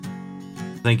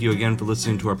Thank you again for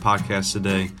listening to our podcast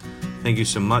today. Thank you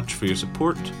so much for your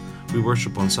support. We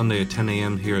worship on Sunday at 10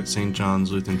 a.m. here at St.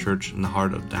 John's Lutheran Church in the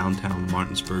heart of downtown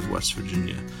Martinsburg, West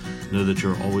Virginia. Know that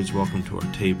you're always welcome to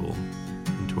our table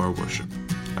and to our worship.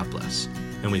 God bless.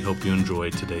 And we hope you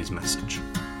enjoy today's message.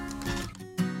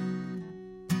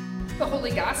 The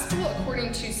Holy Gospel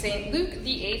according to St. Luke,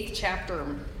 the 8th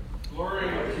chapter. Glory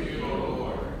to you, O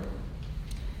Lord.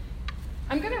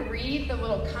 I'm going to read the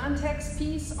little context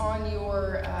piece on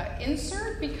your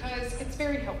insert because it's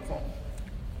very helpful.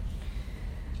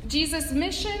 Jesus'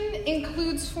 mission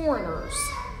includes foreigners,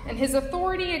 and his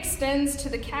authority extends to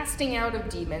the casting out of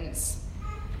demons.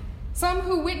 Some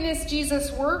who witness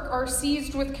Jesus' work are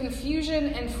seized with confusion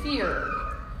and fear,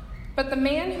 but the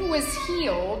man who is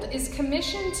healed is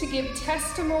commissioned to give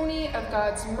testimony of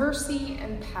God's mercy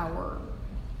and power.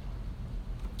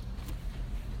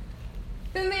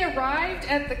 Then they arrived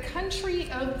at the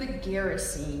country of the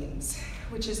Gerasenes,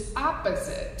 which is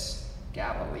opposite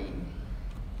Galilee.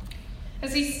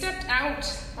 As he stepped out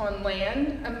on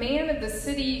land, a man of the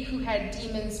city who had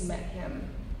demons met him.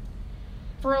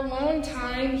 For a long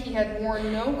time he had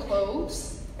worn no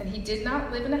clothes, and he did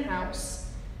not live in a house,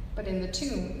 but in the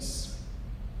tombs.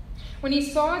 When he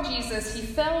saw Jesus, he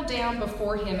fell down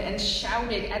before him and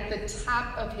shouted at the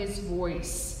top of his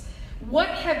voice, "What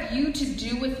have you to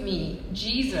do with me,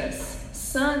 Jesus,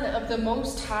 Son of the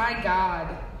Most High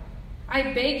God?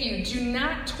 I beg you, do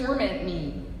not torment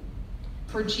me."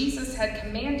 For Jesus had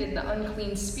commanded the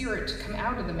unclean spirit to come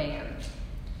out of the man.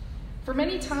 For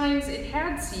many times it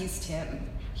had seized him.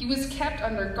 He was kept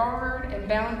under guard and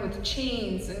bound with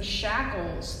chains and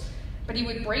shackles, but he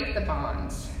would break the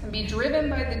bonds and be driven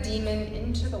by the demon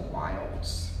into the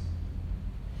wilds.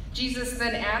 Jesus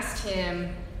then asked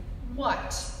him,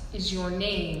 "What is your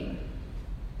name?"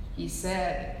 He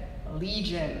said,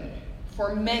 "Legion,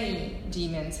 for many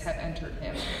demons have entered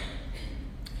him."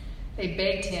 They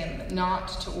begged him not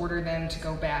to order them to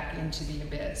go back into the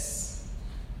abyss.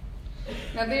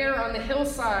 Now there on the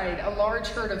hillside, a large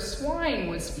herd of swine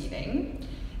was feeding,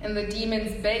 and the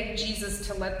demons begged Jesus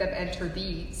to let them enter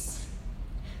these.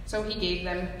 So he gave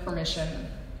them permission.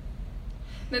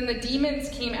 Then the demons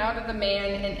came out of the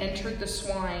man and entered the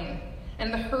swine,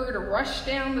 and the herd rushed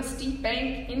down the steep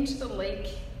bank into the lake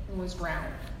and was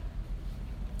drowned.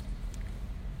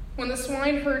 When the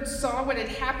swineherd saw what had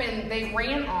happened, they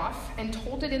ran off and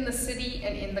told it in the city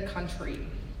and in the country.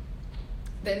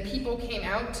 Then people came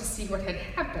out to see what had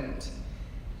happened.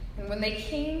 And when they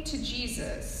came to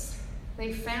Jesus,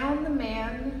 they found the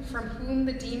man from whom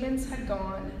the demons had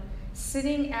gone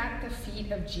sitting at the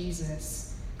feet of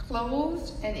Jesus,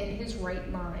 clothed and in his right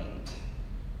mind.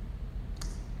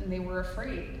 And they were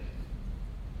afraid.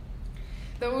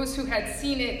 Those who had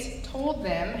seen it told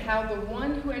them how the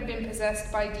one who had been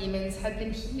possessed by demons had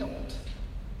been healed.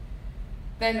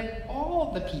 Then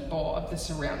all the people of the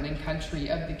surrounding country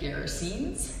of the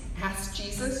Gerasenes asked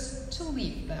Jesus to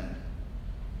leave them,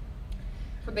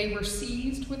 for they were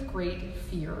seized with great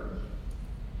fear.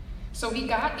 So he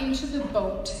got into the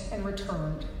boat and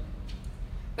returned.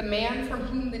 The man from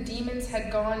whom the demons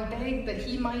had gone begged that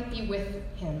he might be with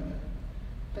him,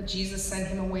 but Jesus sent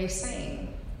him away,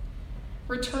 saying,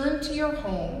 "Return to your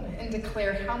home and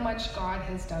declare how much God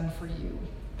has done for you."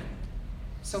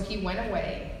 So he went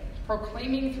away,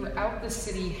 proclaiming throughout the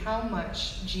city how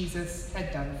much Jesus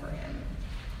had done for him.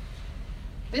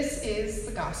 This is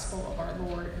the gospel of our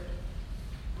Lord.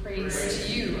 Praise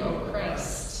to you, O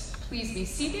Christ. Please be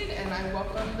seated, and I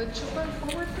welcome the children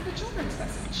forward for the children's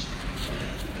message.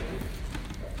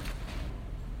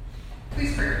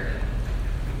 Please pray.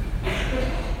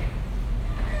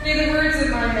 May the words of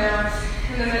my mouth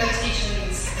and the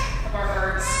meditations of our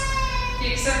hearts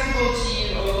be acceptable to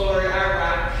you, O Lord, our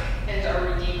rock and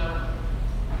our Redeemer.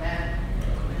 Amen.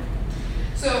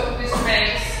 So, Mr.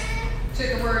 Banks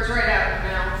took the words right out of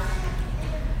my mouth.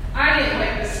 I didn't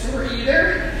like this story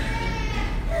either.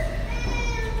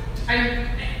 I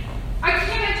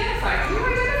can't identify. Can you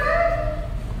identify?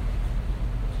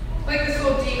 Like this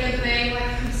whole demon thing, like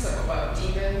I'm so about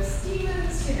demons.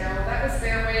 Demons, you know, that was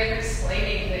their way of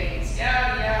explaining things. Yeah.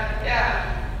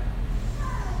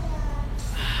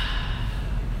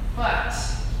 But,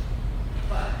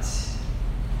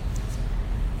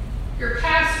 your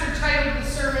pastor titled the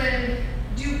sermon,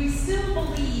 "Do We Still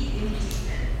Believe in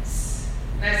Demons?"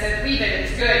 And I said, leave it,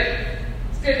 it's good.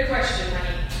 It's a good question,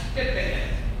 honey. Good thinking.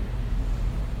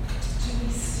 Do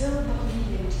we still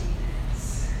believe in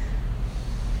demons?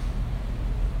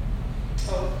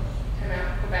 Oh, come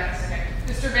out, go back a second.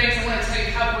 Mr. Banks, I want to tell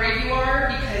you how brave you are,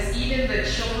 because even the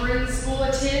children's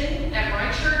bulletin at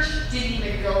my church didn't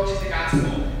even go to the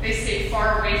gospel. They stayed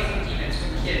far away from demons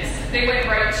from kids. They went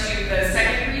right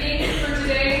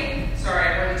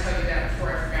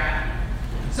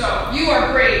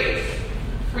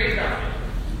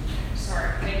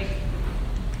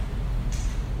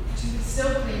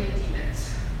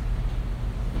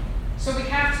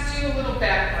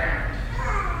background.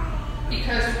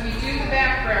 Because when we do the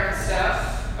background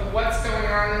stuff of what's going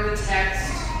on in the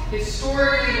text,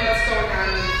 historically what's going on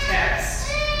in the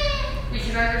text, we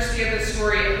can understand the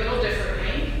story a little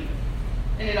differently,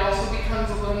 and it also becomes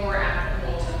a little more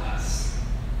applicable to us.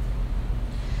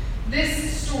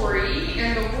 This story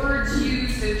and the words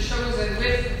used and chosen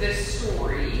with this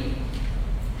story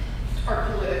are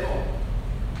political.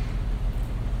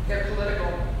 They're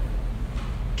political.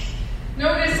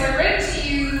 Notice I read to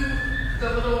you the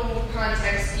little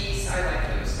context piece. I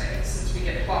like those things since we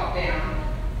get plopped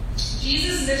down.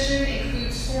 Jesus' mission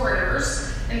includes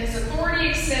foreigners, and his authority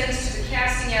extends to the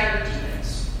casting out of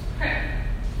demons. Okay.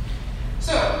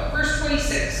 So, verse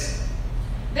 26.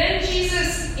 Then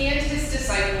Jesus and his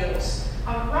disciples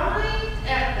arrived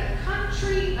at the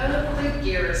country of the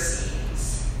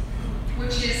Gerasenes,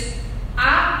 which is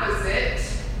opposite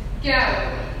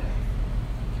Galilee.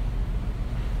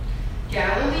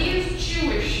 Galilee is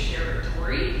Jewish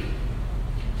territory.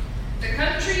 The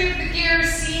country of the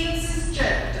Gerasenes is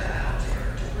Gentile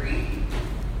territory.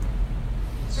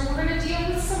 So we're going to deal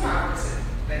with some opposite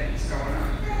things going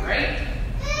on, right?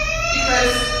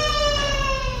 Because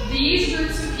these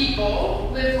groups of people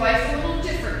live life a little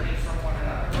differently from one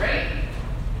another, right?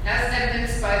 As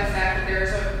evidenced by the fact that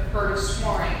there's a herd of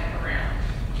swine around.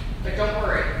 But don't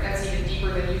worry, that's even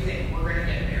deeper than you think. We're going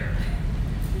to get there.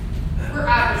 We're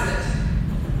opposite.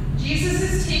 Jesus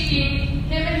is taking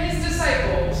him and his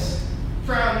disciples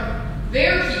from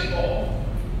their people,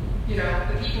 the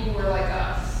people who are like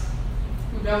us,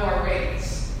 who know our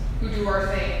ways, who do our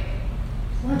thing,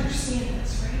 who understand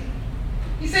this, right?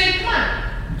 He's saying, come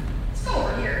on, let's go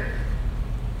over here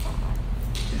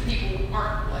to the people who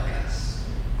aren't like us,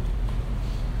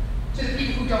 to the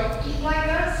people who don't eat like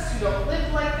us, who don't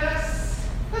live like us.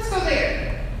 Let's go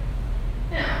there.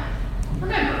 Now,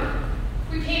 remember,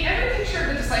 we paint every picture of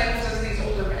the disciples as these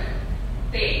older men.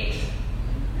 They ate.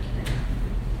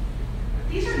 But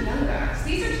these are young guys.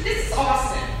 This is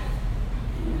Austin.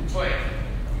 Boy.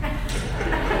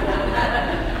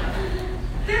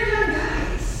 They're young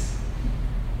guys.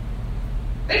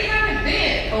 They haven't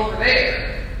been over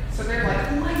there. So they're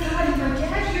like, oh my God, if my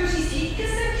dad hears he's eating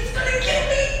this, he's going to kill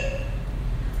me.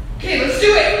 Okay, let's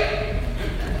do it.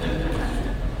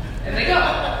 And they go.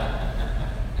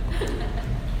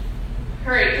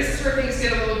 All right, this is where things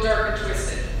get a little dark and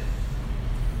twisted.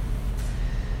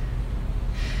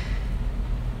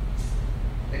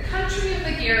 The country of the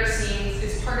Gerasenes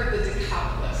is part of the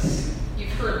Decapolis.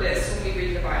 You've heard this when we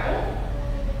read the Bible.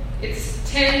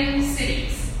 It's 10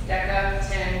 cities. Deca,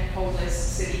 10 polis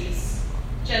cities.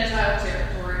 Gentile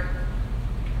territory.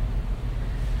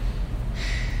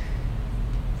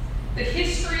 The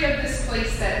history of this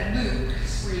place that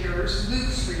Luke's readers,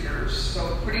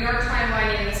 so putting our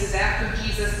timeline in, this is after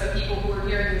Jesus, but people who are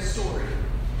hearing the story.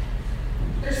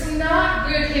 There's some not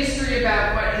good history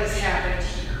about what has happened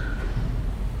here.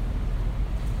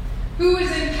 Who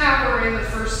is in power in the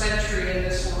first century in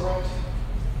this world?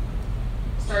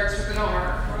 Starts with an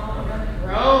R.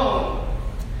 Rome.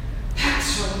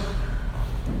 Pax Romana.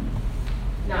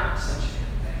 Not such a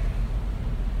good thing.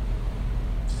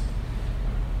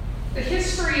 The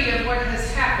history of what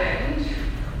has happened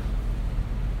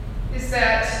is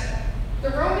that the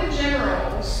Roman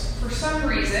generals, for some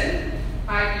reason,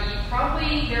 i.e.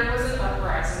 probably there was an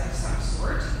uprising of some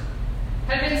sort,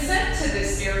 had been sent to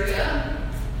this area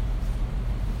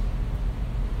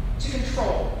to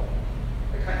control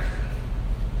the country.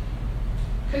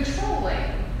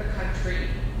 Controlling the country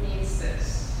means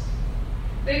this.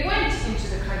 They went into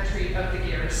the country of the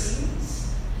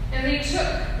Gerasenes, and they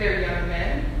took their young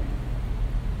men,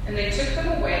 and they took them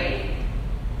away,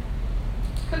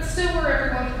 but still where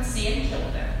everyone could see, and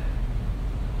killed them.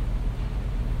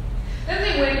 Then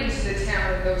they went into the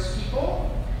town of those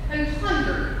people and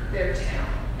plundered their town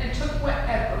and took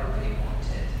whatever they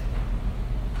wanted.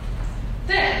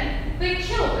 Then they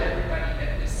killed everybody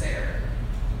that was there.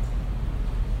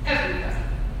 Everybody.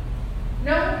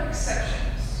 No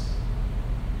exceptions.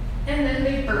 And then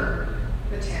they burned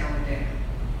the town down.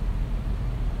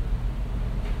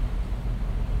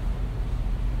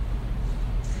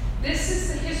 This is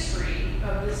the history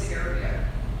of this area.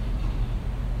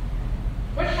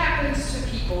 What happens to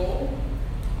people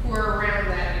who are around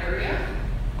that area?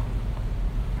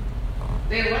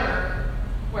 They learn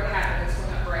what happens when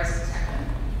uprisings happen.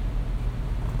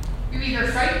 You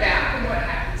either fight back, and what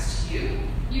happens to you?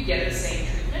 You get the same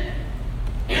treatment.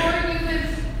 Or you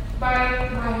live by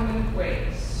Roman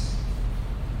ways.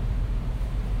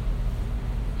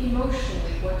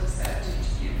 Emotionally, what does that do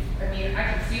to you? I mean, I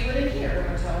can feel it in here when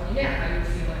I'm telling you now how you're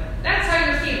feeling. That's how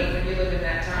you're feeling when you live in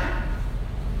that time.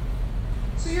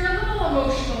 So you're a little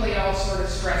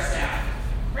stressed out,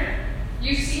 right?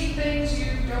 You've seen things you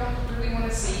don't really want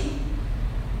to see.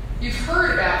 You've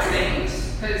heard about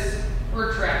things, because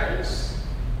we're travelers,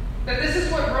 that this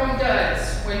is what Rome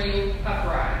does when you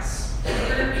uprise.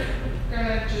 They're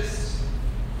going to just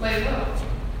lay low.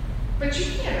 But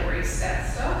you can't erase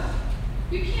that stuff.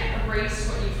 You can't erase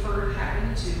what you've heard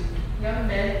happen to young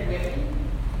men and women,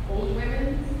 old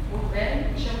women, old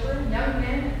men, children, young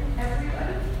men,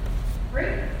 everybody,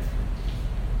 right?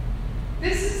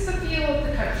 This is the feel of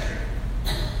the country.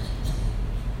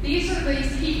 These are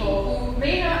these people who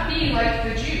may not be like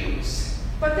the Jews,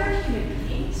 but they're human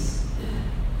beings.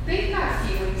 They've got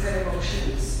feelings and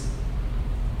emotions.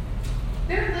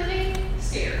 They're living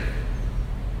scared.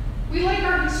 We like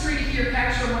our history to hear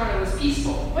Pax Romana was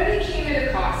peaceful, but it came at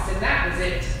a cost, and that was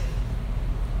it.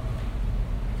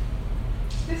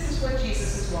 This is what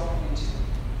Jesus is walking into.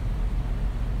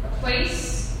 A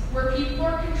place where people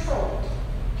are controlled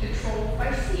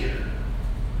by fear.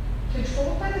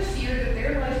 Controlled by the fear that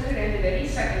their life could end at any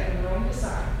second when Rome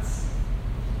decides.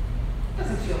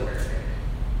 Doesn't feel very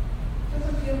good.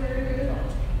 Doesn't feel very good at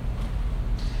all.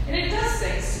 And it does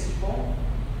things to people.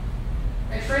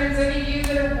 My friends, any of you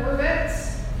that are war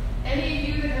vets, any of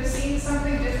you that have seen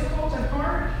something difficult and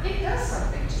hard, it does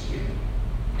something to you.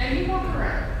 And you walk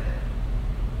around with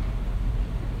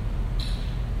it.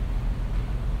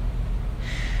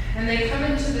 And they come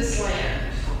into this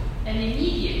land, and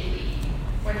immediately,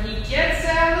 when he gets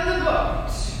out of the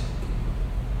boat,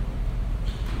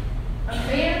 a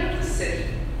man of the city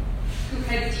who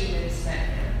had demons met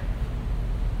him.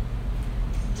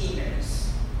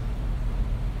 Demons.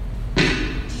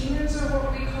 Demons are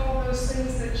what we call those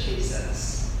things that chase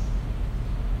us,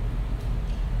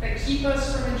 that keep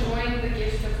us from enjoying the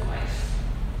gift of life.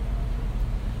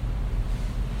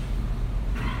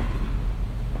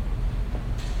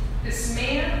 This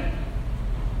man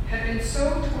had been so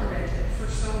tormented for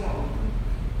so long.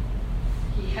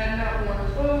 He had not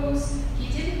worn clothes. He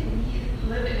didn't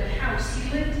live in a house.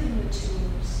 He lived in the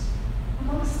tombs,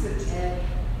 amongst the dead.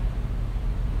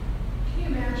 Can you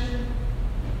imagine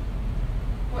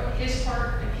what his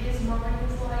heart and his mind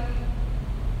was like?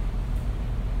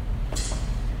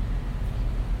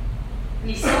 And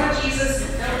he saw Jesus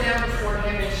and fell down before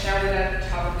him and shouted at the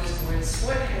top of his voice,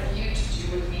 "What have you to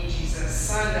do with me, Jesus,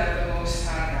 Son of the Most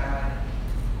High God?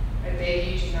 I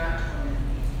beg you, do not torment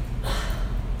me."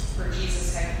 For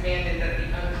Jesus had commanded that the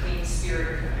unclean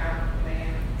spirit come out of the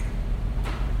man.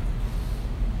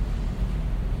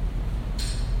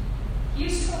 He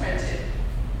is tormented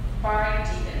by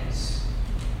demons.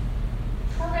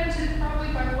 Tormented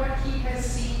probably by what he has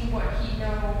seen, what he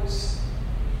knows,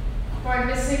 by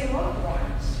missing loved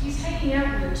ones. He's hanging out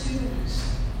in the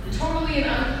tombs. Totally an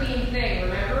unclean thing,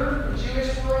 remember? In the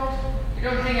Jewish world, you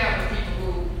don't hang out with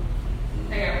people who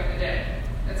hang out with the dead.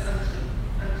 That's unclean.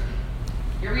 Unclean.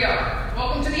 Here we are.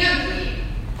 Welcome to the unclean.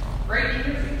 Right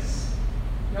in your face.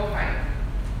 No hiding.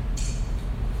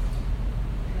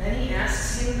 And then he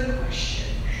asks him the question,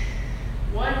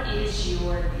 "What is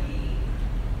your name?"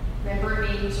 Remember,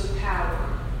 names are power.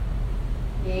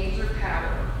 Names are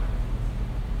power.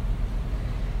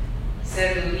 He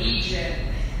said legion.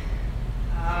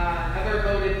 Another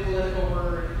loaded political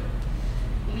word.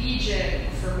 Legion,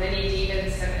 for many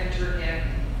demons have entered him.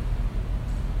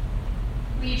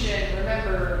 Legion,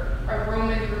 remember, a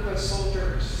Roman group of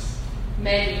soldiers.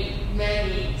 Many,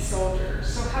 many soldiers.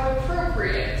 So how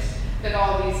appropriate that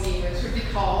all these demons would be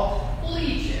called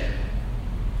legion.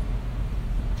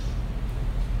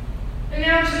 And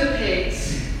now to the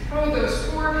pigs. Oh, those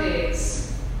poor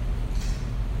pigs.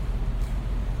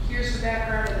 Here's the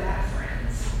background of that,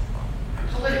 friends.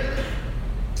 Politically.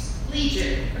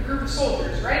 Legion, a group of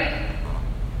soldiers, right?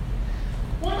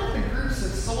 One of the groups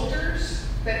of soldiers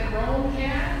that Rome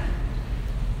had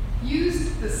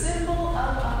used the symbol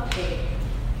of a pig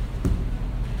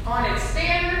on its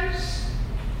banners,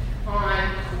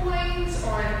 on coins,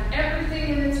 on everything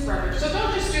in its brother. So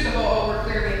don't just do the whole, we're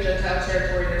clearly in Gentile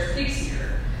territory, there's pigs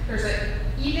here.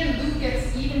 Luke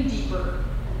gets even deeper.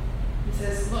 He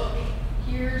says, look,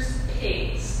 here's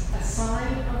pigs, a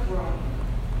sign of Rome.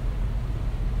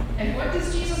 And what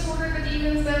does Jesus order the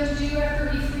demons then to do after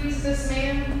he frees this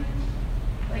man?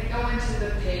 They go into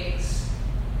the pigs.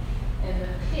 And the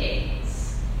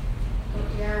pigs go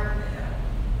down the hill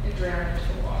and drown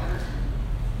into the water.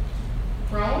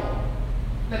 Rome,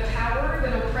 the power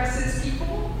that oppresses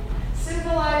people,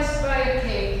 symbolized by a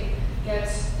pig,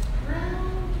 gets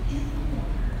drowned in the water.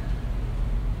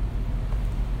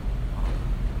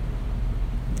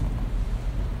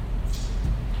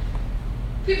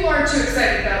 People aren't too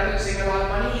excited about losing a lot of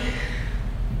money.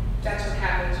 That's what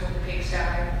happens when the pigs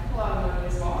die. A lot of money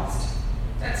is lost.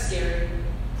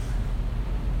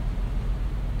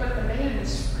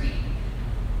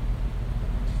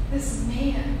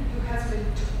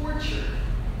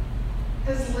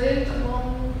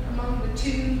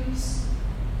 tombs,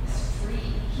 is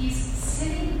free. He's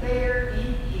sitting there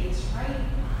in his right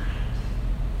mind,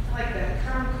 like the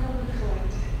crown cold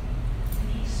collected, and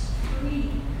he's free.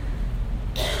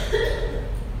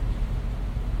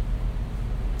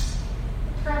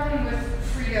 The problem with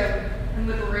freedom and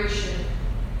liberation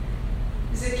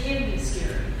is it can be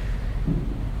scary,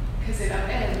 because it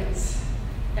upends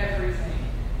everything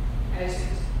as it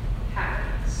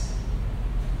happens.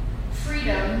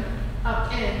 Freedom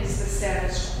upends the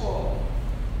status quo.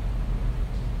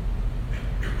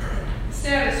 The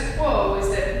status quo is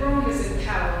that Rome is in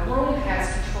power. Rome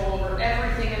has control over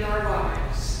everything in our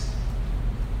lives.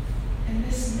 And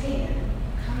this man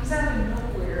comes out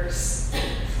of nowhere,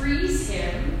 frees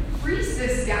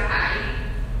this guy,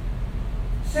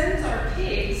 sends our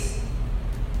pigs.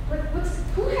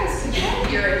 Who has control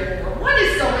here anymore? What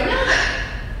is going on?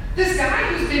 This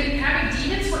guy who's been having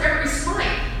demons for every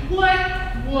smite.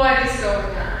 What is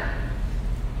going on?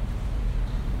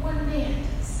 One man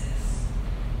does this.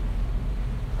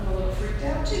 I'm a little freaked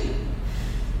out too.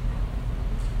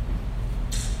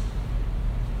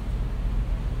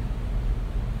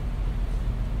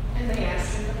 And they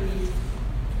ask him to leave.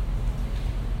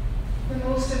 The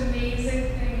most amazing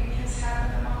thing has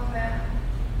happened among them.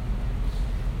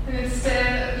 And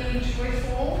instead of being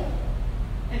joyful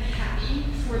and happy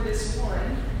for this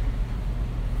one,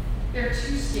 they're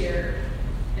too scared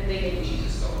and they make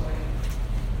Jesus go away.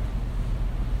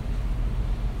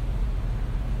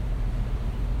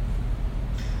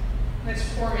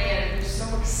 This poor man who's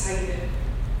so excited.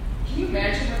 Can you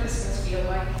imagine what this must feel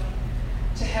like?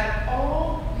 To have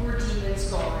all your demons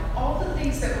gone, all the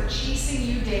things that were chasing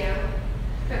you down,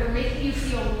 that were making you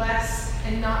feel less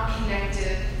and not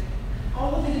connected.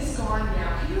 All of it is gone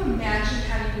now. Can you imagine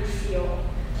how you would feel?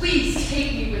 Please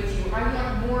take me with you. I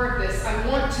want more of this. I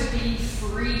want to be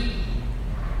free.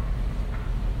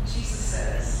 Jesus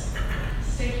says,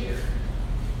 stay here.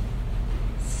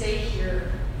 Stay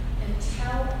here and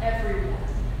tell everyone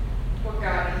what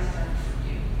God has done for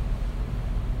you.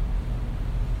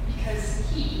 Because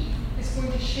he is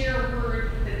going to share a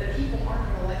word that the people aren't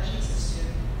going to let Jesus do.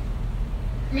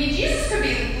 I mean, Jesus could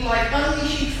be like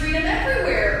unleashing freedom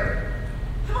everywhere.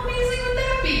 How amazing would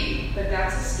that be? But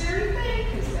that's a scary thing,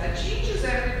 because that changes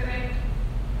everything.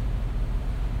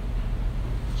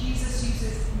 Jesus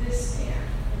uses this man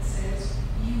and says,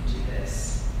 you do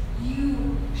this.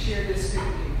 You share this good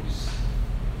news.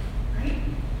 Right?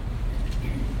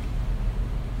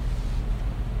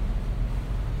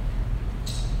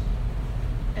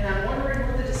 And I'm wondering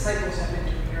what the disciples have been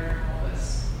doing during all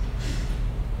this.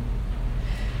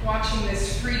 Watching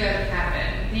this freedom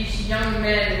happen. These young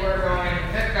men were going,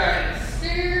 that guy is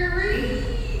scary.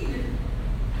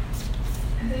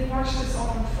 And they watched this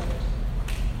all unfold.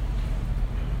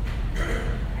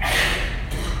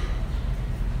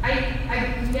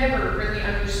 I never really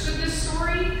understood this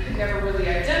story, could never really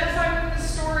identify with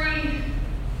this story.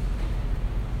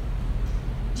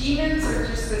 Demons are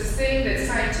just this thing that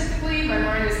scientifically my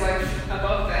mind is like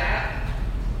above that.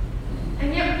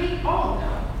 And yet we all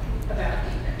know about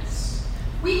demons.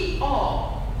 We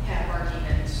all have our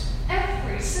demons.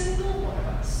 Every single one of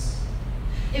us.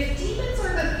 If demons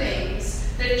are the things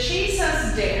that chase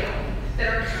us down,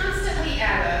 that are constantly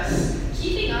at us,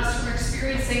 keeping us from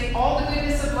experiencing all the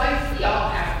goodness of life, we all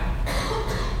have them.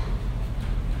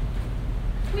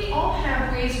 We all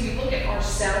have ways we look at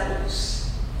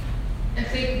ourselves and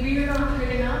think we're not good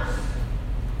enough.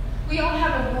 We all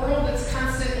have a world that's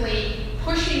constantly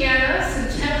pushing at us and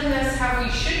telling us how we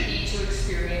should be to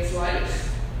experience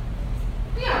life.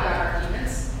 We all got our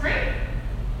demons, right?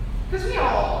 Because we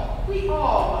all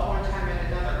at one time or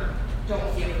another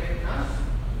don't feel good enough.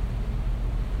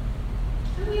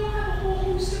 And we all have a whole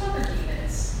host of other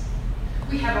demons.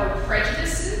 We have our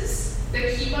prejudices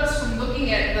that keep us from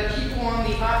looking at the people on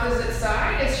the opposite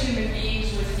side as human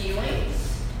beings with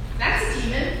feelings. That's a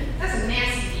demon. That's a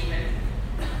nasty demon.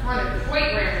 Running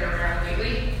quite rampant around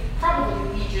lately.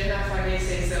 Probably legion, if I may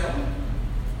say so.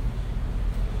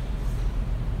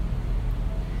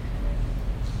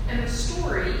 And the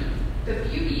story, the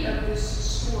beauty of this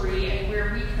story and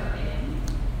where we come in,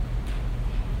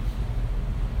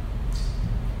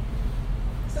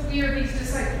 so we are these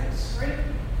disciples, right?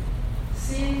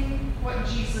 Seeing what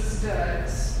Jesus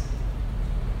does,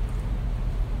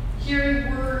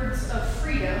 hearing words of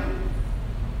freedom,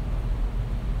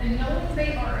 and knowing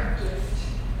they are a gift,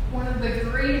 one of the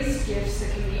greatest gifts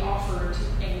that can be offered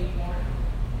to anyone.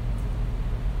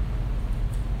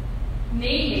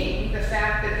 Naming the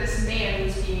fact that this man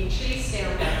was being chased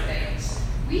down by things,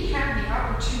 we have the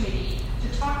opportunity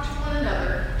to talk to one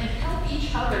another and help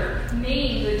each other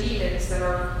name the demons that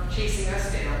are chasing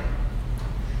us down.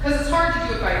 hard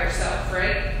to do it by yourself,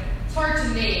 right? It's hard to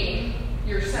name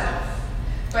yourself.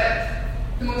 But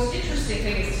the most interesting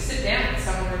thing is to sit down with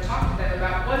someone and talk to them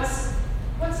about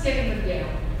what's getting them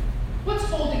down. What's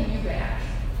holding you back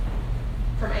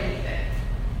from anything?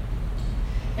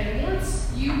 And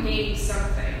once you name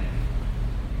something,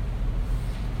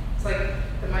 it's like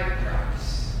the mic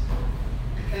drops.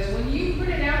 Because when you put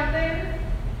it out there,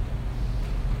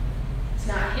 it's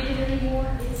not hidden anymore,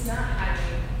 it's not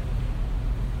hiding.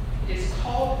 It is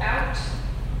called out,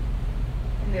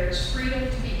 and there is freedom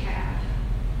to be had.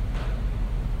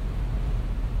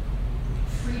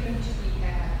 Freedom to be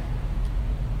had.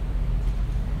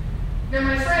 Now,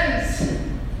 my friends,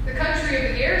 the country of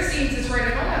the Gerasenes is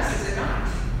right among us, is it not?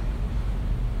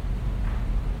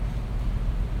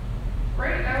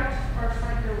 Right out our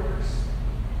front doors.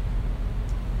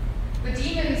 The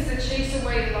demons that chase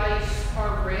away life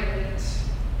are rampant.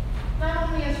 Not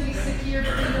only as we sit here,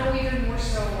 but we know even more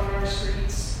so on our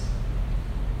streets,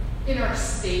 in our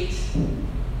state.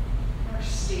 Our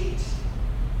state.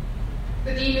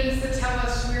 The demons that tell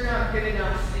us we're not good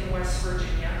enough in West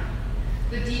Virginia.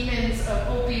 The demons of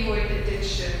opioid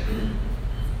addiction.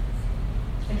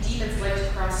 And demons like to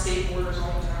cross state borders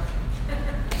all the time.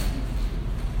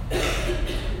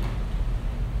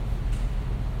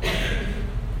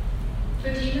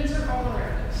 The demons are all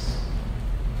around us.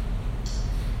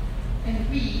 And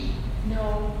we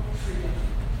know freedom.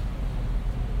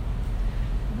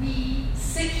 We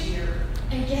sit here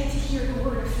and get to hear the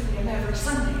word of freedom every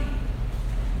Sunday.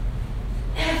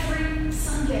 Every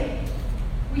Sunday,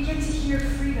 we get to hear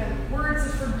freedom, words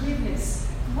of forgiveness,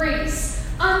 grace,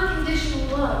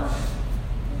 unconditional love.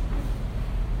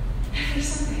 Every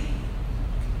Sunday.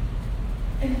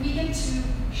 And we get to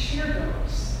share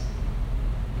those.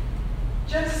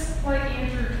 Just like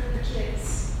Andrew told the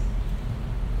kids.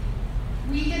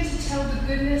 We get to tell the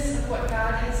goodness of what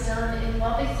God has done in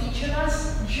loving each of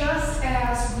us just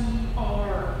as we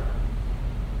are.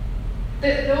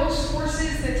 That those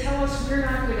forces that tell us we're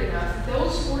not good enough,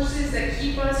 those forces that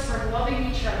keep us from loving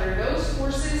each other, those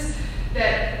forces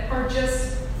that are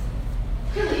just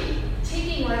really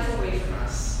taking life away from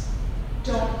us,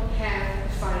 don't have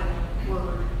the final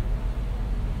word.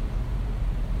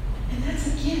 And that's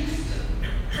a gift.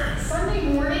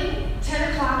 Sunday morning,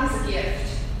 10 o'clock is a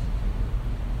gift.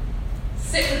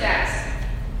 Sit with that.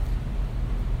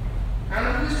 I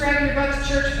don't know who's dragging your butt to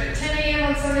church, but 10 a.m.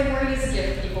 on Sunday morning is a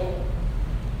gift, people.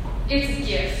 It's a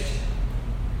gift.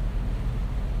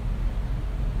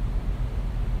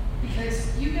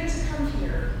 Because you get to come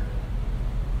here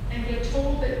and get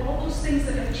told that all those things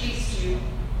that have chased you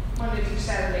Monday through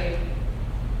Saturday,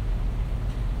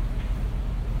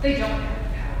 they don't have the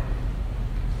power.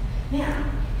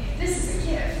 Now, if this is a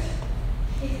gift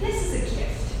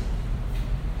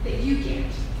that you get,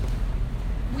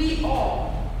 we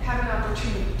all have an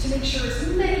opportunity to make sure as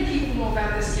many people know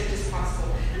about this gift as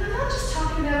possible. And I'm not just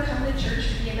talking about coming to church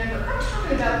to be a member. I'm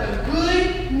talking about the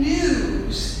good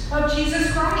news of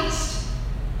Jesus Christ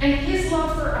and his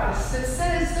love for us that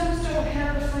says those don't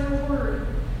have the final word.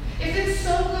 If it's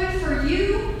so good for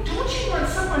you, don't you want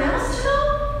someone else to know?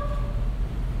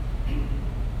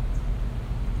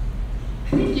 I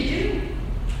think you do.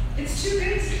 It's too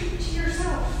good to keep to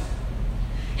yourself.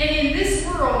 And in this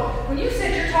world, when you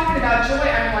said you're talking about joy,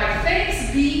 I'm like,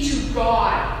 thanks be to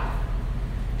God.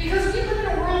 Because we live in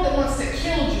a world that wants to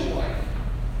kill joy.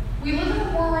 We live in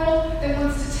a world that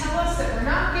wants to tell us that we're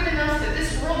not good enough, that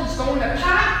this world is going to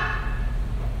pot.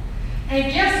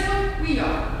 And guess what? We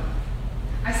are.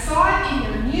 I saw it in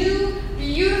your new,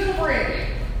 beautiful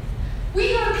branding.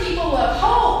 We are people of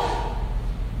hope.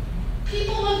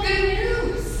 People of good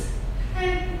news.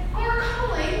 And our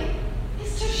calling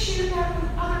is to share that with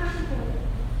other people.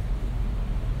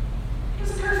 It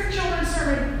was a perfect children's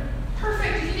sermon.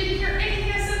 Perfect. If you didn't hear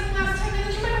anything I said in the last 10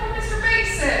 minutes, remember what Mr.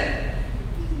 Bates said.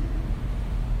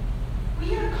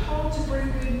 We are called to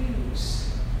bring good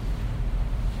news.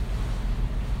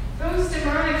 Those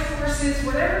demonic forces,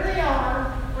 whatever they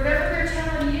are, whatever they're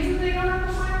telling you, they don't have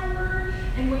the final word.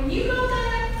 And when you know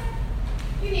that,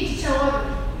 you need to tell other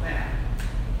people that.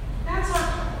 That's our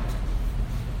calling.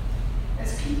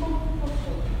 As people of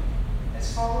hope,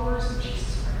 as followers of Jesus.